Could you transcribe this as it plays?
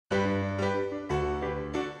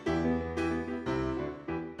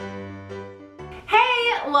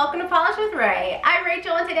welcome to Polish with Ray. I'm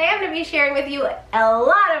Rachel and today I'm going to be sharing with you a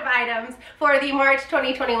lot of items for the March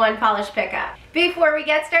 2021 Polish Pickup. Before we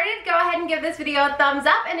get started, go ahead and give this video a thumbs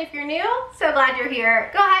up, and if you're new, so glad you're here,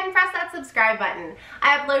 go ahead and press that subscribe button.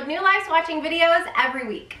 I upload new live swatching videos every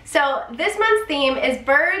week. So this month's theme is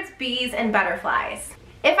birds, bees, and butterflies.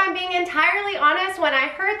 If I'm being entirely honest, when I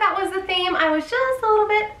heard that was the theme, I was just a little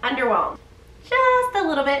bit underwhelmed. Just a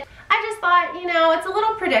little bit. I just thought, you know, it's a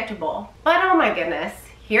little predictable. But oh my goodness,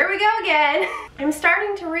 here we go again. I'm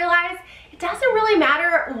starting to realize it doesn't really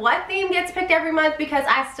matter what theme gets picked every month because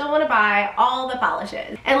I still want to buy all the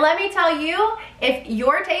polishes. And let me tell you, if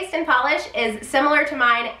your taste in polish is similar to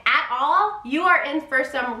mine at all, you are in for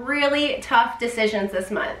some really tough decisions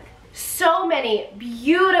this month. So many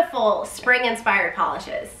beautiful spring-inspired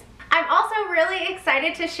polishes. I'm also really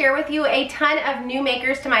excited to share with you a ton of new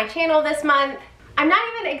makers to my channel this month. I'm not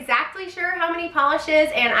even exactly sure how many polishes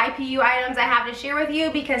and IPU items I have to share with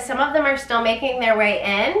you because some of them are still making their way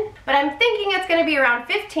in, but I'm thinking it's going to be around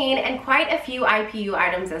 15 and quite a few IPU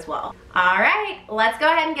items as well. All right, let's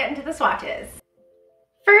go ahead and get into the swatches.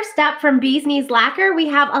 First up, from Bee's Knees Lacquer, we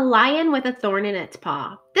have a lion with a thorn in its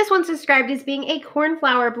paw. This one's described as being a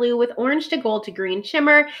cornflower blue with orange to gold to green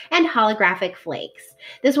shimmer and holographic flakes.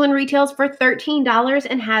 This one retails for $13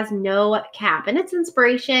 and has no cap, and its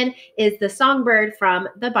inspiration is the songbird from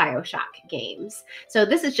the BioShock games. So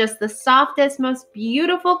this is just the softest, most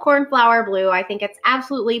beautiful cornflower blue. I think it's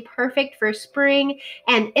absolutely perfect for spring,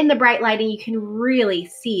 and in the bright lighting, you can really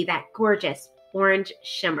see that gorgeous orange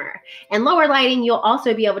shimmer. And lower lighting, you'll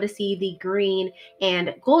also be able to see the green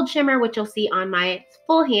and gold shimmer, which you'll see on my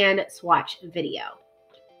full hand swatch video.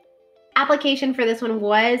 Application for this one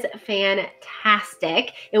was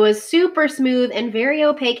fantastic. It was super smooth and very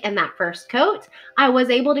opaque in that first coat. I was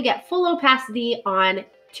able to get full opacity on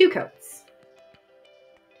 2 coats.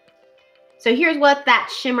 So here's what that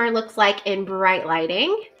shimmer looks like in bright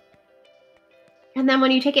lighting. And then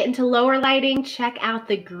when you take it into lower lighting, check out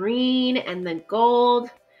the green and the gold.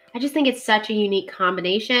 I just think it's such a unique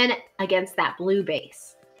combination against that blue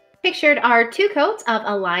base. Pictured are 2 coats of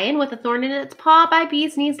a lion with a thorn in its paw by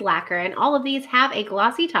Bee's Knees Lacquer, and all of these have a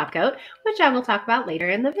glossy top coat, which I will talk about later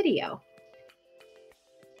in the video.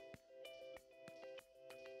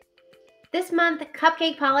 This month,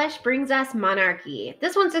 Cupcake polish brings us Monarchy.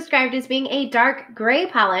 This one's described as being a dark gray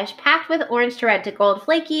polish packed with orange to red to gold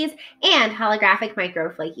flakies and holographic micro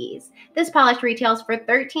flakies. This polish retails for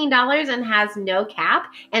 $13 and has no cap,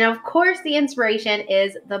 and of course the inspiration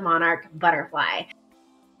is the monarch butterfly.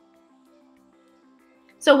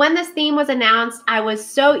 So when this theme was announced, I was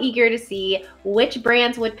so eager to see which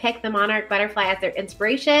brands would pick the monarch butterfly as their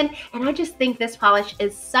inspiration, and I just think this polish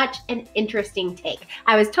is such an interesting take.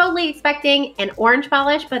 I was totally expecting an orange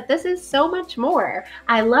polish, but this is so much more.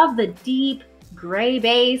 I love the deep gray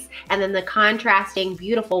base and then the contrasting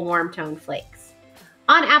beautiful warm tone flakes.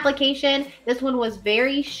 On application, this one was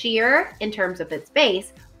very sheer in terms of its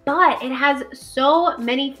base, but it has so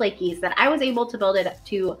many flakies that I was able to build it up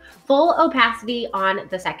to full opacity on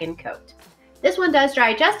the second coat. This one does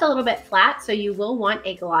dry just a little bit flat, so you will want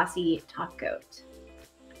a glossy top coat.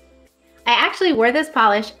 I actually wore this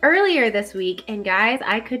polish earlier this week, and guys,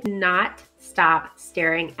 I could not stop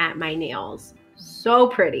staring at my nails. So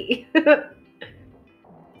pretty. So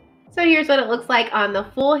here's what it looks like on the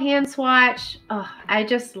full hand swatch. Oh, I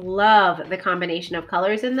just love the combination of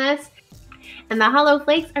colors in this. And the hollow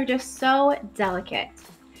flakes are just so delicate.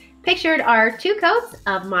 Pictured are 2 coats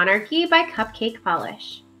of Monarchy by Cupcake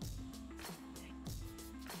polish.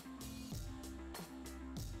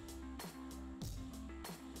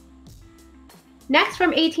 Next, from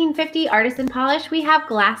 1850 Artisan polish, we have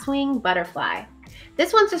Glasswing Butterfly.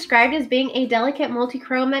 This one's described as being a delicate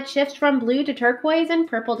multi-chrome that shifts from blue to turquoise and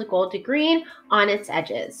purple to gold to green on its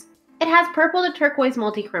edges. It has purple to turquoise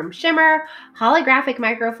multi-chrome shimmer, holographic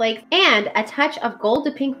microflakes, and a touch of gold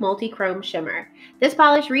to pink multi-chrome shimmer. This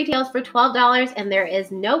polish retails for $12 and there is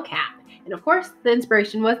no cap. And of course, the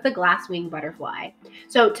inspiration was the Glasswing butterfly.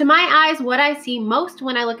 So to my eyes, what I see most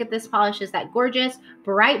when I look at this polish is that gorgeous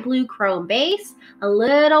bright blue chrome base, a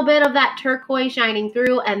little bit of that turquoise shining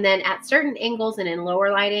through, and then at certain angles and in lower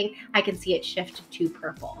lighting, I can see it shift to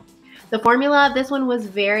purple. The formula of this one was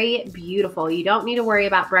very beautiful. You don't need to worry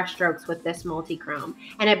about brush strokes with this multi-chrome.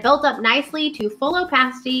 And it built up nicely to full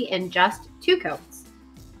opacity in just 2 coats.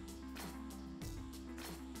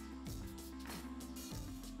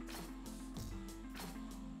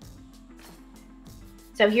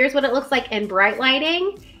 So here's what it looks like in bright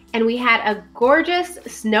lighting. And we had a gorgeous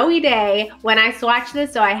snowy day when I swatched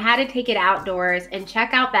this, so I had to take it outdoors and check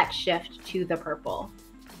out that shift to the purple.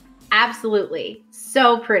 Absolutely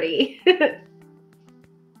so pretty.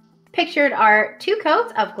 Pictured are 2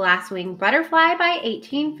 coats of Glasswing Butterfly by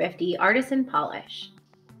 1850 Artisan Polish.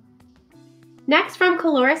 Next from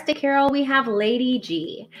Coloristic Hero, we have Lady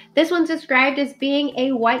G. This one's described as being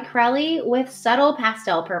a white crelly with subtle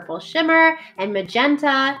pastel purple shimmer and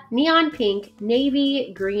magenta, neon pink,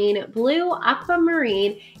 navy, green, blue,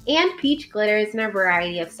 aquamarine, and peach glitters in a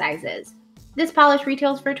variety of sizes. This polish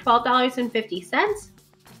retails for $12.50,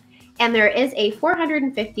 and there is a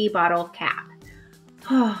 450 bottle cap.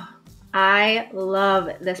 I love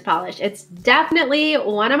this polish. It's definitely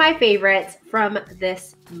one of my favorites from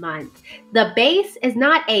this month. The base is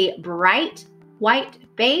not a bright white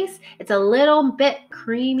base. It's a little bit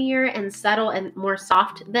creamier and subtle and more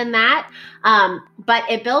soft than that, but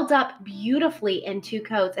it builds up beautifully in 2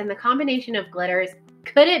 coats, and the combination of glitters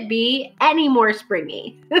couldn't be any more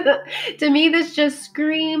springy. To me, this just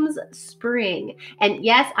screams spring. And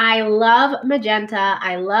yes, I love magenta.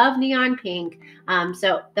 I love neon pink.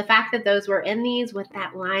 So the fact that those were in these with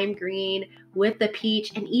that lime green, with the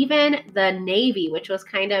peach, and even the navy, which was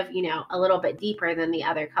kind of, you know, a little bit deeper than the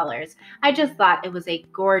other colors, I just thought it was a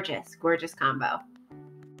gorgeous, gorgeous combo.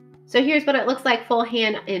 So here's what it looks like full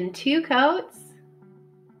hand in 2 coats.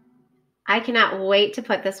 I cannot wait to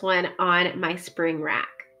put this one on my spring rack.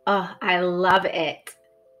 Oh, I love it.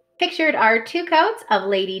 Pictured are 2 coats of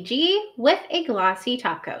Lady G with a glossy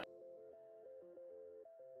top coat.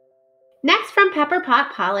 Next from Pepper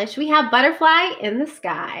Pot Polish, we have Butterfly in the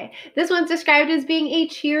Sky. This one's described as being a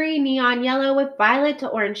cheery neon yellow with violet to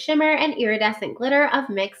orange shimmer and iridescent glitter of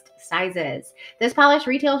mixed sizes. This polish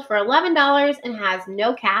retails for $11 and has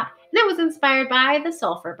no cap, and it was inspired by the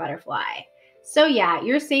sulfur butterfly. So yeah,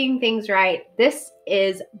 you're seeing things right. This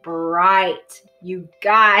is bright, you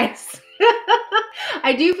guys.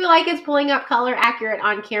 I do feel like it's pulling up color accurate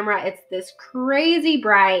on camera. It's this crazy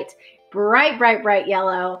bright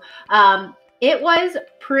yellow. It was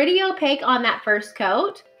pretty opaque on that first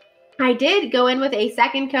coat. I did go in with a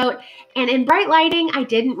second coat, and in bright lighting, I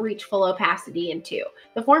didn't reach full opacity in 2.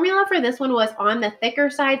 The formula for this one was on the thicker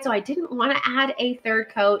side, so I didn't want to add a third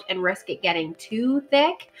coat and risk it getting too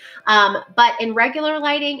thick. But in regular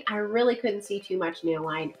lighting, I really couldn't see too much nail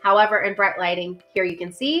line. However, in bright lighting, here you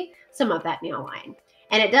can see some of that nail line.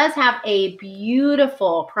 And it does have a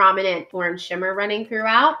beautiful prominent orange shimmer running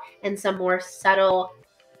throughout and some more subtle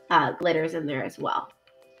glitters in there as well.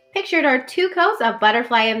 Pictured are 2 coats of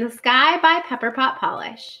Butterfly in the Sky by Pepper Pot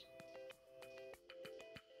Polish.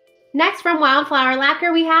 Next from Wildflower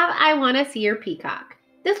Lacquer, we have I Wanna See Your Peacock.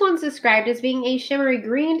 This one's described as being a shimmery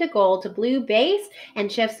green to gold to blue base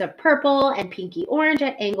and shifts of purple and pinky orange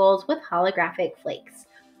at angles with holographic flakes.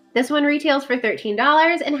 This one retails for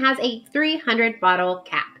 $13 and has a 300 bottle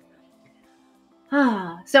cap.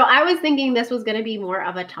 So I was thinking this was going to be more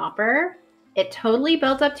of a topper. It totally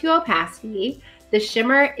built up to opacity. The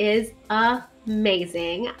shimmer is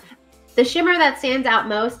amazing. The shimmer that stands out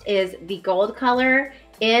most is the gold color.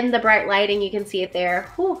 In the bright lighting, you can see it there.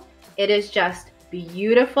 Whew, it is just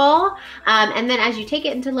beautiful. And then as you take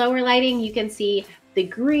it into lower lighting, you can see the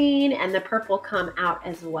green and the purple come out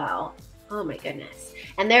as well. Oh my goodness.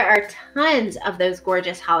 And there are tons of those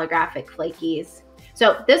gorgeous holographic flakies.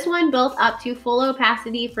 So this one built up to full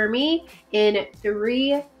opacity for me in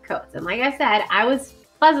 3 coats. And like I said, I was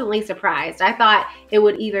pleasantly surprised. I thought it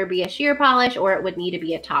would either be a sheer polish or it would need to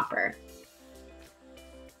be a topper.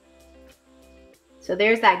 So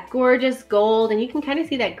there's that gorgeous gold, and you can kind of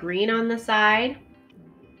see that green on the side.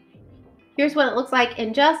 Here's what it looks like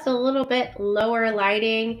in just a little bit lower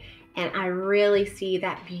lighting. And I really see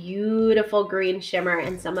that beautiful green shimmer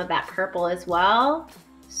and some of that purple as well.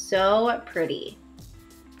 So pretty.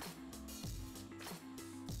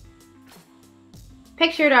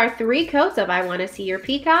 Pictured are 3 coats of I Wanna See Your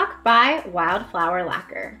Peacock by Wildflower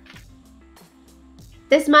Lacquer.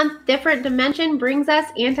 This month, Different Dimension brings us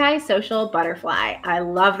Antisocial Butterfly. I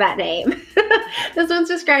love that name. This one's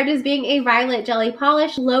described as being a violet jelly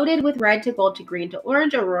polish loaded with red to gold to green to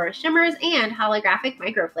orange aurora shimmers and holographic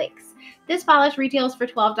microflakes. This polish retails for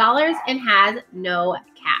 $12 and has no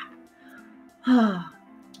cap.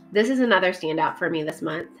 This is another standout for me this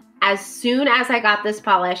month. As soon as I got this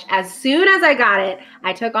polish, as soon as I got it,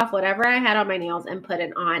 I took off whatever I had on my nails and put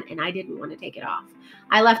it on, and I didn't want to take it off.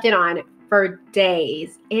 I left it on for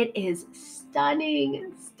days. It is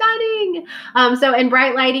stunning, stunning. So in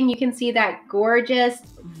bright lighting, you can see that gorgeous,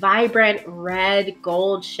 vibrant red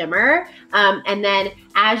gold shimmer. And then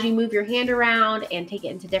as you move your hand around and take it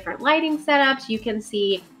into different lighting setups, you can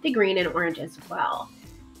see the green and orange as well.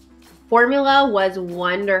 Formula was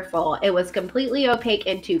wonderful. It was completely opaque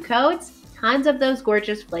in 2 coats, tons of those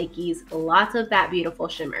gorgeous flakies, lots of that beautiful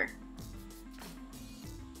shimmer.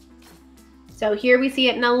 So here we see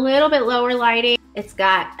it in a little bit lower lighting. It's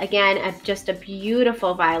got, again, just a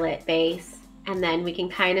beautiful violet base. And then we can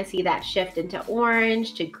kind of see that shift into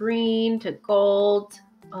orange, to green, to gold.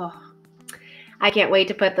 Oh, I can't wait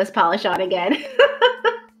to put this polish on again.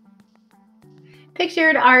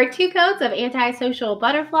 Pictured are 2 coats of Antisocial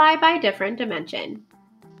Butterfly by Different Dimension.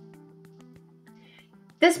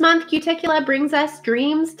 This month, Cuticula brings us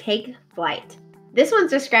Dreams Take Flight. This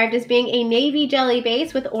one's described as being a navy jelly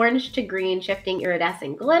base with orange to green shifting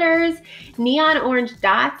iridescent glitters, neon orange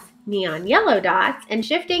dots, neon yellow dots, and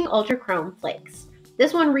shifting ultra chrome flakes.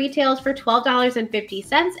 This one retails for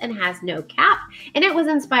 $12.50 and has no cap, and it was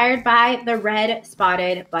inspired by the red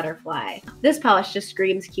spotted butterfly. This polish just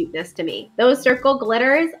screams cuteness to me. Those circle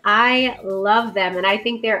glitters, I love them, and I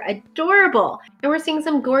think they're adorable. And we're seeing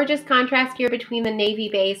some gorgeous contrast here between the navy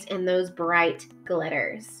base and those bright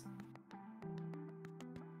glitters.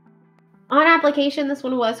 On application, this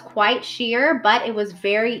one was quite sheer, but it was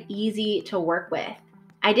very easy to work with.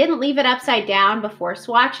 I didn't leave it upside down before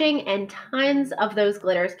swatching, and tons of those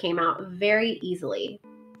glitters came out very easily.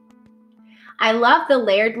 I love the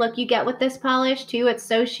layered look you get with this polish too. It's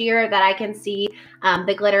so sheer that I can see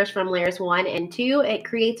the glitters from layers 1 and 2. It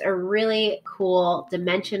creates a really cool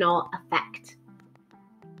dimensional effect.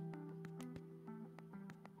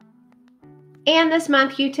 And this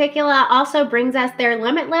month, Cuticula also brings us their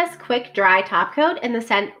Limitless Quick Dry Top Coat in the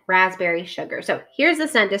scent Raspberry Sugar. So here's the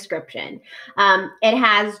scent description. It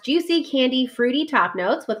has juicy, candy, fruity top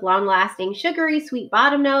notes with long-lasting, sugary, sweet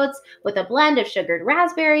bottom notes with a blend of sugared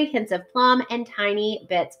raspberry, hints of plum, and tiny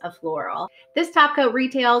bits of floral. This top coat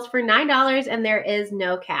retails for $9 and there is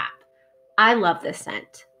no cap. I love this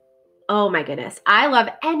scent. Oh my goodness, I love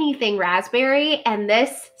anything raspberry, and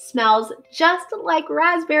this smells just like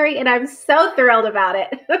raspberry, and I'm so thrilled about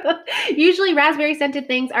it. Usually raspberry scented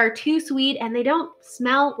things are too sweet and they don't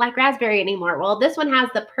smell like raspberry anymore. Well, this one has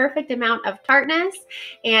the perfect amount of tartness,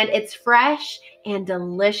 and it's fresh and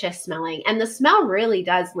delicious smelling, and the smell really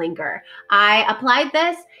does linger. I applied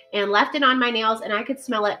this and left it on my nails, and I could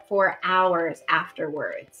smell it for hours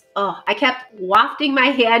afterwards. Oh, I kept wafting my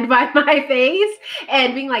hand by my face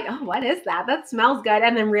and being like, oh, what is that? That smells good.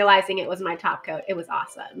 And then realizing it was my top coat. It was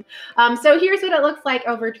awesome. So here's what it looks like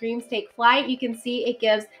over Dreams Take Flight. You can see it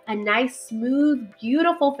gives a nice, smooth,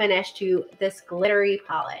 beautiful finish to this glittery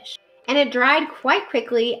polish. And it dried quite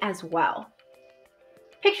quickly as well.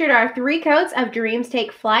 Pictured are 3 coats of Dreams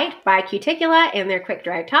Take Flight by Cuticula and their quick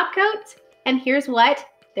dry top coat. And here's what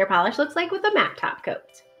their polish looks like with a matte top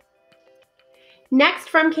coat. Next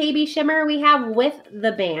from KBShimmer, we have With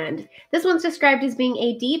the Band. This one's described as being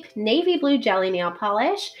a deep navy blue jelly nail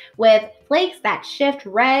polish with flakes that shift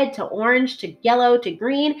red to orange to yellow to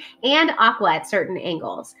green and aqua at certain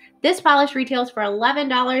angles. This polish retails for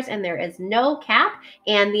 $11 and there is no cap,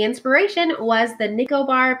 and the inspiration was the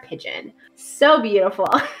Nicobar pigeon. So beautiful.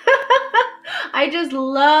 I just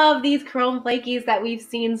love these chrome flakies that we've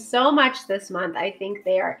seen so much this month. I think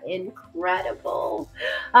they are incredible.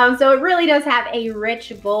 So it really does have a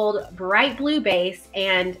rich, bold, bright blue base,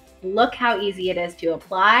 and look how easy it is to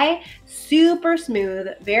apply. Super smooth,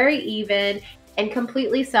 very even, and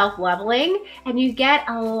completely self-leveling, and you get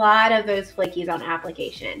a lot of those flakies on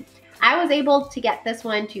application. I was able to get this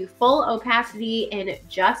one to full opacity in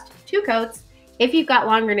just 2 coats. If you've got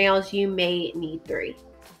longer nails, you may need 3.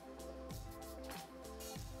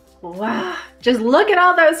 Wow, just look at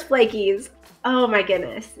all those flakies. Oh my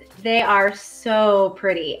goodness, they are so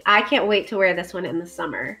pretty. I can't wait to wear this one in the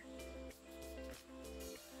summer.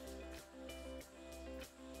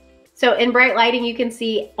 So in bright lighting, you can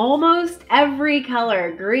see almost every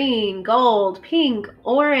color: green, gold, pink,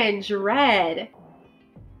 orange, red.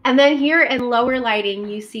 And then here in lower lighting,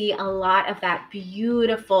 you see a lot of that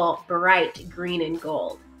beautiful bright green and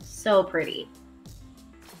gold. So pretty.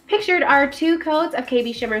 Pictured are 2 coats of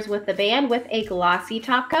KBShimmers With the Band with a glossy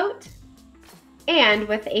top coat and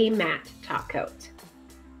with a matte top coat.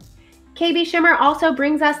 KBShimmer also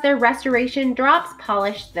brings us their Restoration Drops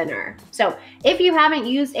Polish Thinner. So if you haven't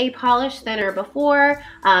used a polish thinner before,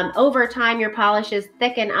 over time your polishes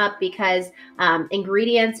thicken up because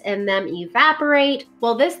ingredients in them evaporate.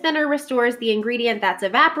 Well, this thinner restores the ingredient that's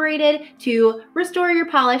evaporated to restore your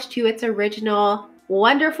polish to its original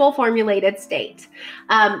wonderful formulated state.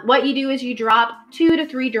 What you do is you drop 2 to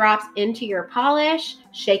 3 drops into your polish,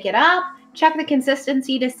 shake it up, check the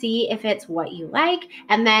consistency to see if it's what you like,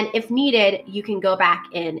 and then if needed, you can go back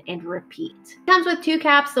in and repeat. It comes with 2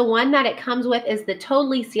 caps. The one that it comes with is the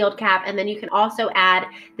totally sealed cap, and then you can also add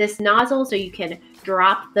this nozzle so you can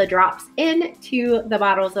drop the drops into the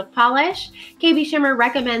bottles of polish. KBShimmer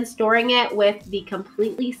recommends storing it with the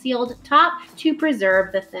completely sealed top to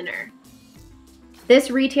preserve the thinner.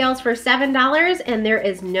 This retails for $7 and there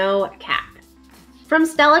is no cap. From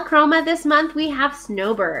Stella Chroma this month, we have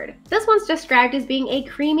Snowbird. This one's described as being a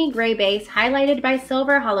creamy gray base highlighted by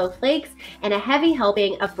silver hollow flakes and a heavy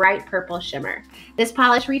helping of bright purple shimmer. This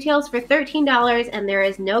polish retails for $13 and there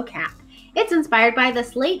is no cap. It's inspired by the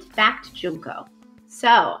slate-backed Junco.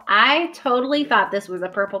 So I totally thought this was a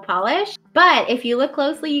purple polish, but if you look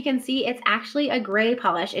closely, you can see it's actually a gray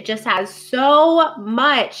polish. It just has so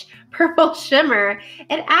much purple shimmer.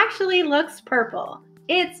 It actually looks purple.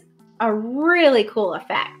 It's a really cool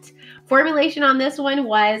effect. Formulation on this one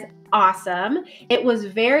was awesome. It was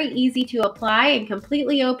very easy to apply and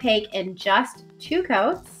completely opaque in just 2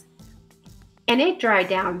 coats. And it dried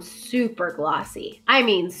down super glossy. I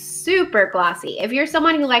mean, super glossy. If you're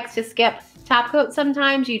someone who likes to skip top coat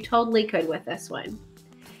sometimes, you totally could with this one.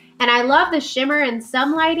 And I love the shimmer. In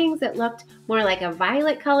some lightings, it looked more like a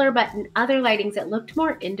violet color, but in other lightings, it looked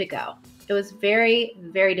more indigo. It was very,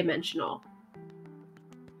 very dimensional.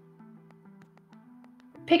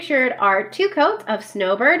 Pictured are 2 coats of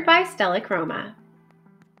Snowbird by Stella Chroma.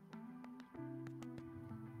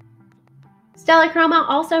 Stella Chroma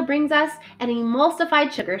also brings us an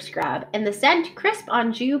emulsified sugar scrub in the scent Crisp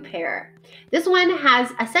on Jus Pear. This one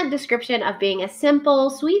has a scent description of being a simple,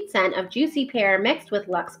 sweet scent of juicy pear mixed with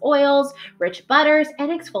luxe oils, rich butters,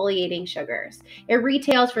 and exfoliating sugars. It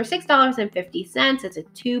retails for $6.50. It's a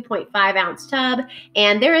 2.5 ounce tub,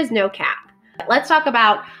 and there is no cap. Let's talk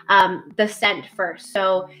about the scent first.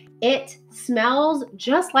 So it smells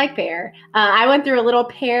just like pear. I went through a little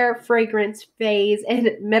pear fragrance phase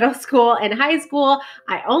in middle school and high school.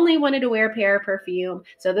 I only wanted to wear pear perfume,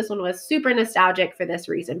 so this one was super nostalgic for this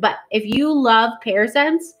reason. But if you love pear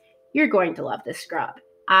scents, you're going to love this scrub.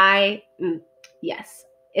 Yes.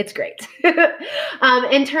 It's great.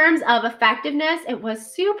 In terms of effectiveness, it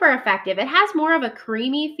was super effective. It has more of a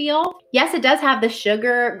creamy feel. Yes, it does have the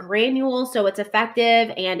sugar granules, so it's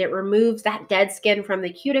effective and it removes that dead skin from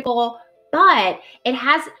the cuticle, but it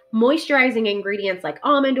has moisturizing ingredients like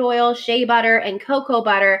almond oil, shea butter, and cocoa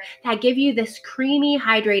butter that give you this creamy,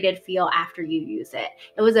 hydrated feel after you use it.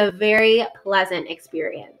 It was a very pleasant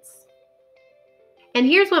experience. And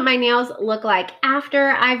here's what my nails look like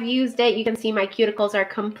after I've used it. You can see my cuticles are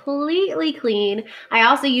completely clean. I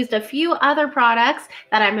also used a few other products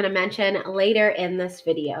that I'm going to mention later in this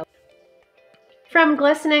video. From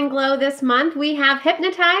Glisten and Glow this month, we have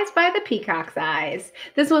Hypnotized by the Peacock's Eyes.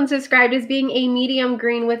 This one's described as being a medium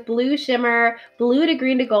green with blue shimmer, blue to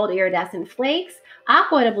green to gold iridescent flakes,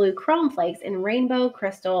 aqua to blue chrome flakes, and rainbow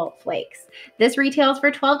crystal flakes. This retails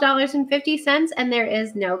for $12.50 and there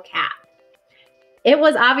is no cap. It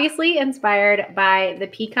was obviously inspired by the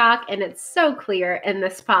Peacock, and it's so clear in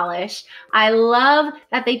this polish. I love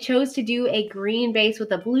that they chose to do a green base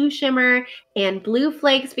with a blue shimmer and blue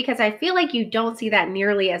flakes because I feel like you don't see that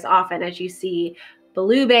nearly as often as you see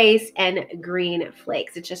blue base and green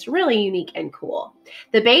flakes. It's just really unique and cool.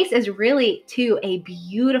 The base is really, too, a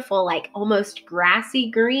beautiful, like almost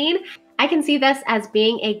grassy green. I can see this as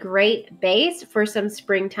being a great base for some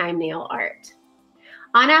springtime nail art.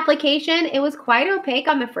 On application, it was quite opaque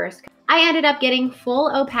on the first coat. I ended up getting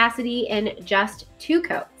full opacity in just 2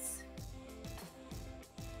 coats.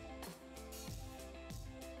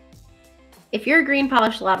 If you're a green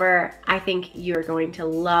polish lover, I think you're going to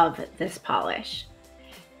love this polish.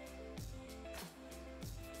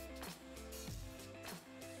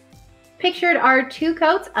 Pictured are 2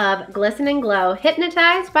 coats of Glisten and Glow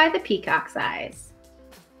Hypnotized by the Peacock's Eyes.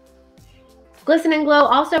 Glisten and Glow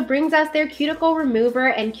also brings us their cuticle remover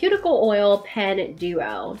and cuticle oil pen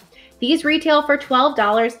duo. These retail for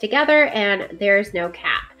 $12 together and there's no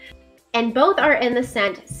cap. And both are in the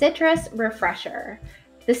scent Citrus Refresher.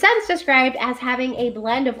 The scent's described as having a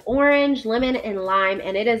blend of orange, lemon, and lime,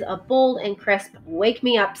 and it is a bold and crisp wake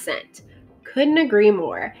me up scent. Couldn't agree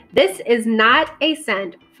more. This is not a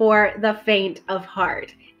scent for the faint of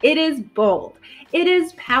heart. It is bold. It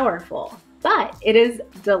is powerful. But it is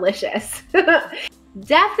delicious.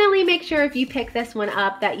 Definitely make sure if you pick this one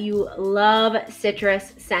up that you love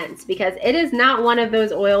citrus scents because it is not one of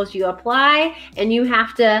those oils you apply and you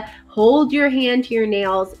have to hold your hand to your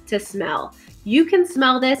nails to smell. You can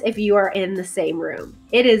smell this if you are in the same room.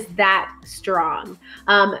 It is that strong.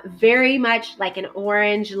 Very much like an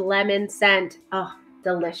orange lemon scent. Oh,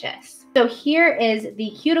 delicious. So here is the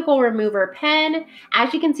cuticle remover pen.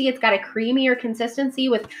 As you can see, it's got a creamier consistency,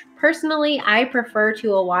 which personally I prefer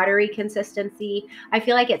to a watery consistency. I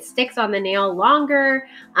feel like it sticks on the nail longer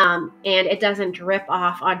and it doesn't drip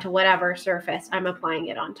off onto whatever surface I'm applying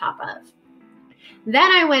it on top of.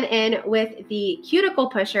 Then I went in with the cuticle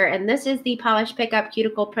pusher, and this is the Polish Pickup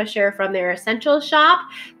cuticle pusher from their Essential shop.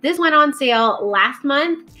 This went on sale last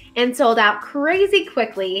month and sold out crazy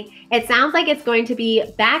quickly. It sounds like it's going to be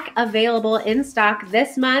back available in stock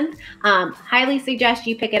this month. Highly suggest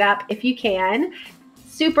you pick it up if you can.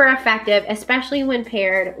 Super effective, especially when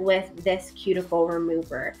paired with this cuticle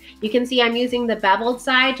remover. You can see I'm using the beveled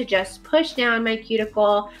side to just push down my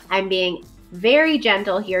cuticle. I'm being very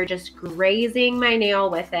gentle here, just grazing my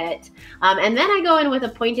nail with it. And then I go in with a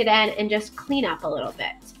pointed end and just clean up a little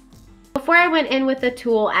bit. Before I went in with the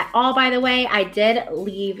tool at all, by the way, I did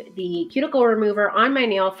leave the cuticle remover on my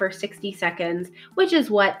nail for 60 seconds, which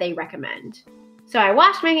is what they recommend. So I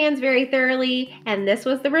washed my hands very thoroughly, and this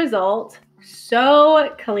was the result.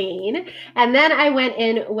 So clean. And then I went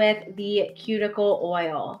in with the cuticle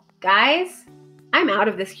oil. Guys, I'm out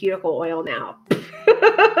of this cuticle oil now.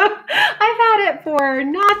 I've had it for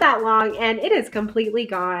not that long and it is completely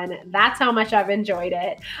gone. That's how much I've enjoyed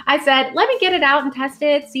it. I said, let me get it out and test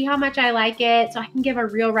it, see how much I like it so I can give a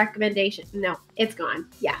real recommendation. No, it's gone.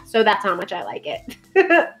 Yeah, so that's how much I like it.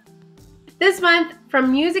 This month,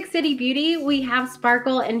 from Music City Beauty, we have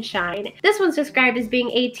Sparkle and Shine. This one's described as being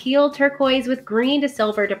a teal turquoise with green to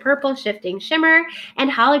silver to purple shifting shimmer and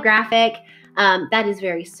holographic. That is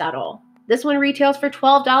very subtle. This one retails for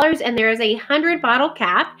 $12 and there is a 100 bottle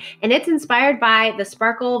cap and it's inspired by the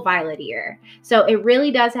Sparkle Violet Ear. So it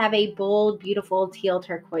really does have a bold, beautiful teal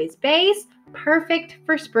turquoise base, perfect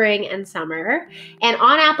for spring and summer. And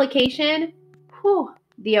on application, whew,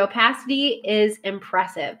 the opacity is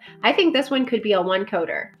impressive. I think this one could be a one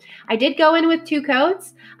coater. I did go in with 2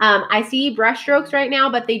 coats. I see brush strokes right now,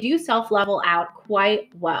 but they do self-level out quite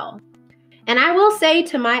well. And I will say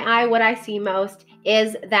to my eye, what I see most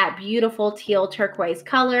is that beautiful teal turquoise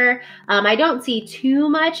color. I don't see too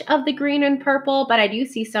much of the green and purple, but I do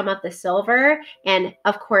see some of the silver and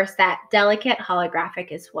of course that delicate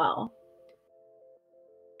holographic as well.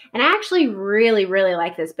 And I actually really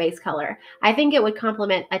like this base color. I think it would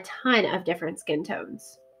complement a ton of different skin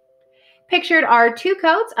tones. Pictured are 2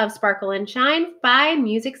 coats of Sparkle and Shine by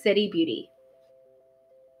Music City Beauty.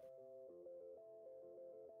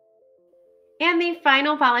 And the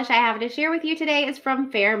final polish I have to share with you today is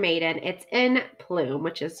from Fair Maiden. It's in Plume,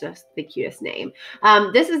 which is just the cutest name.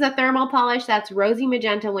 This is a thermal polish that's rosy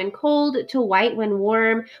magenta when cold to white when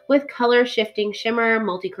warm with color shifting shimmer,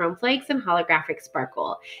 multi-chrome flakes, and holographic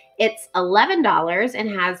sparkle. It's $11 and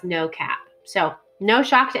has no cap. So no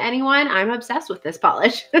shock to anyone, I'm obsessed with this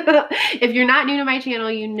polish. If you're not new to my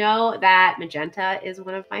channel, you know that magenta is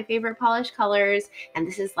one of my favorite polish colors. And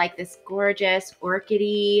this is like this gorgeous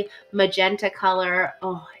orchidy magenta color.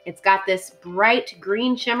 Oh, it's got this bright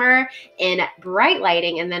green shimmer in bright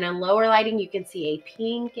lighting. And then in lower lighting, you can see a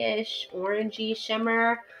pinkish orangey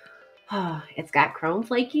shimmer. Oh, it's got chrome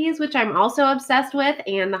flakies, which I'm also obsessed with.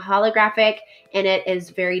 And the holographic in it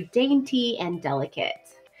is very dainty and delicate.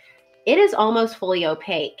 It is almost fully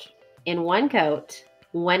opaque in one coat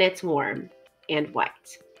when it's warm and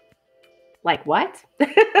white. Like what?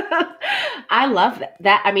 I love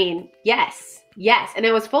that. I mean, yes. And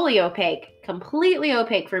it was fully opaque, completely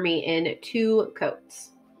opaque for me in 2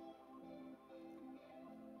 coats.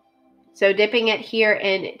 So dipping it here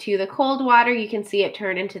into the cold water, you can see it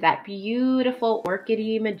turn into that beautiful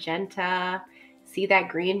orchidy magenta. See that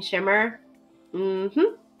green shimmer?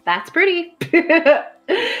 That's pretty.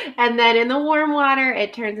 And then in the warm water,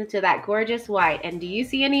 it turns into that gorgeous white. And do you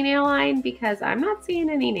see any nail line? Because I'm not seeing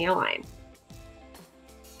any nail line.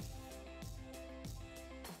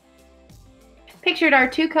 Pictured are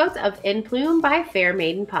 2 coats of In Plume by Fair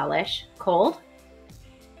Maiden Polish, cold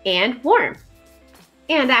and warm.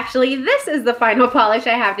 And actually, this is the final polish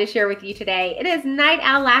I have to share with you today. It is Night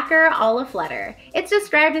Owl Lacquer All Aflutter. It's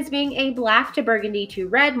described as being a black to burgundy to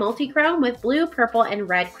red multi-chrome with blue, purple, and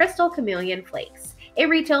red crystal chameleon flakes. It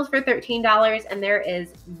retails for $13 and there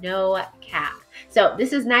is no cap. So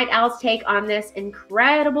this is Night Owl's take on this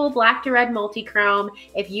incredible black to red multi-chrome.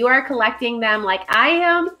 If you are collecting them like I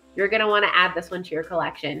am, you're gonna wanna add this one to your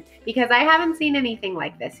collection because I haven't seen anything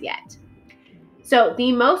like this yet. So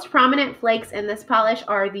the most prominent flakes in this polish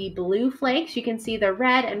are the blue flakes. You can see the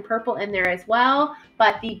red and purple in there as well,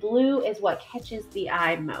 but the blue is what catches the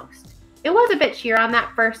eye most. It was a bit sheer on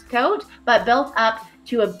that first coat, but built up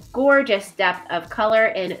to a gorgeous depth of color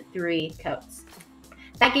in 3 coats.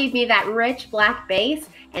 That gave me that rich black base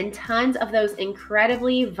and tons of those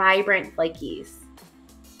incredibly vibrant flakies.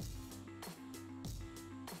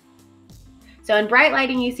 So in bright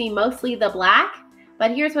lighting, you see mostly the black, but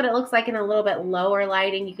here's what it looks like in a little bit lower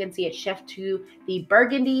lighting. You can see it shift to the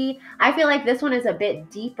burgundy. I feel like this one is a bit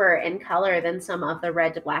deeper in color than some of the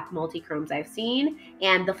red to black multi-chromes I've seen,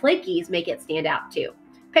 and the flakies make it stand out too.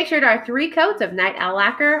 Pictured are 3 coats of Night Owl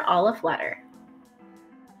Lacquer, all aflutter.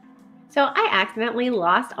 So I accidentally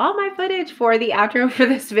lost all my footage for the outro for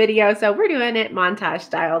this video, so we're doing it montage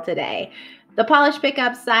style today. The Polish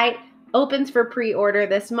Pickup site opens for pre-order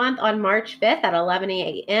this month on March 5th at 11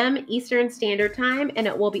 a.m. Eastern Standard Time, and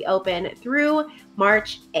it will be open through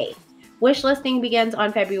March 8th. Wish listing begins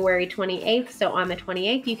on February 28th, so on the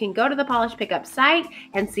 28th, you can go to the Polish Pickup site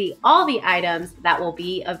and see all the items that will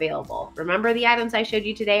be available. Remember, the items I showed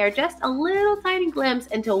you today are just a little tiny glimpse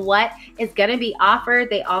into what is going to be offered.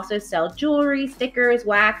 They also sell jewelry, stickers,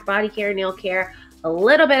 wax, body care, nail care, a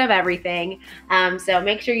little bit of everything. So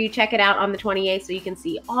make sure you check it out on the 28th so you can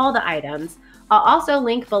see all the items. I'll also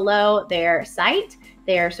link below their site,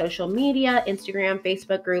 their social media, Instagram,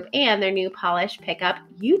 Facebook group, and their new Polish Pickup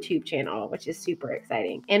YouTube channel, which is super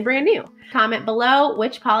exciting and brand new. Comment below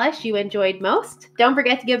which polish you enjoyed most. Don't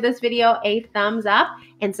forget to give this video a thumbs up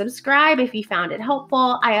and subscribe if you found it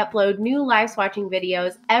helpful. I upload new live swatching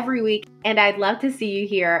videos every week, and I'd love to see you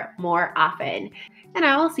here more often. And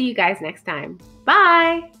I will see you guys next time.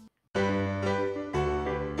 Bye!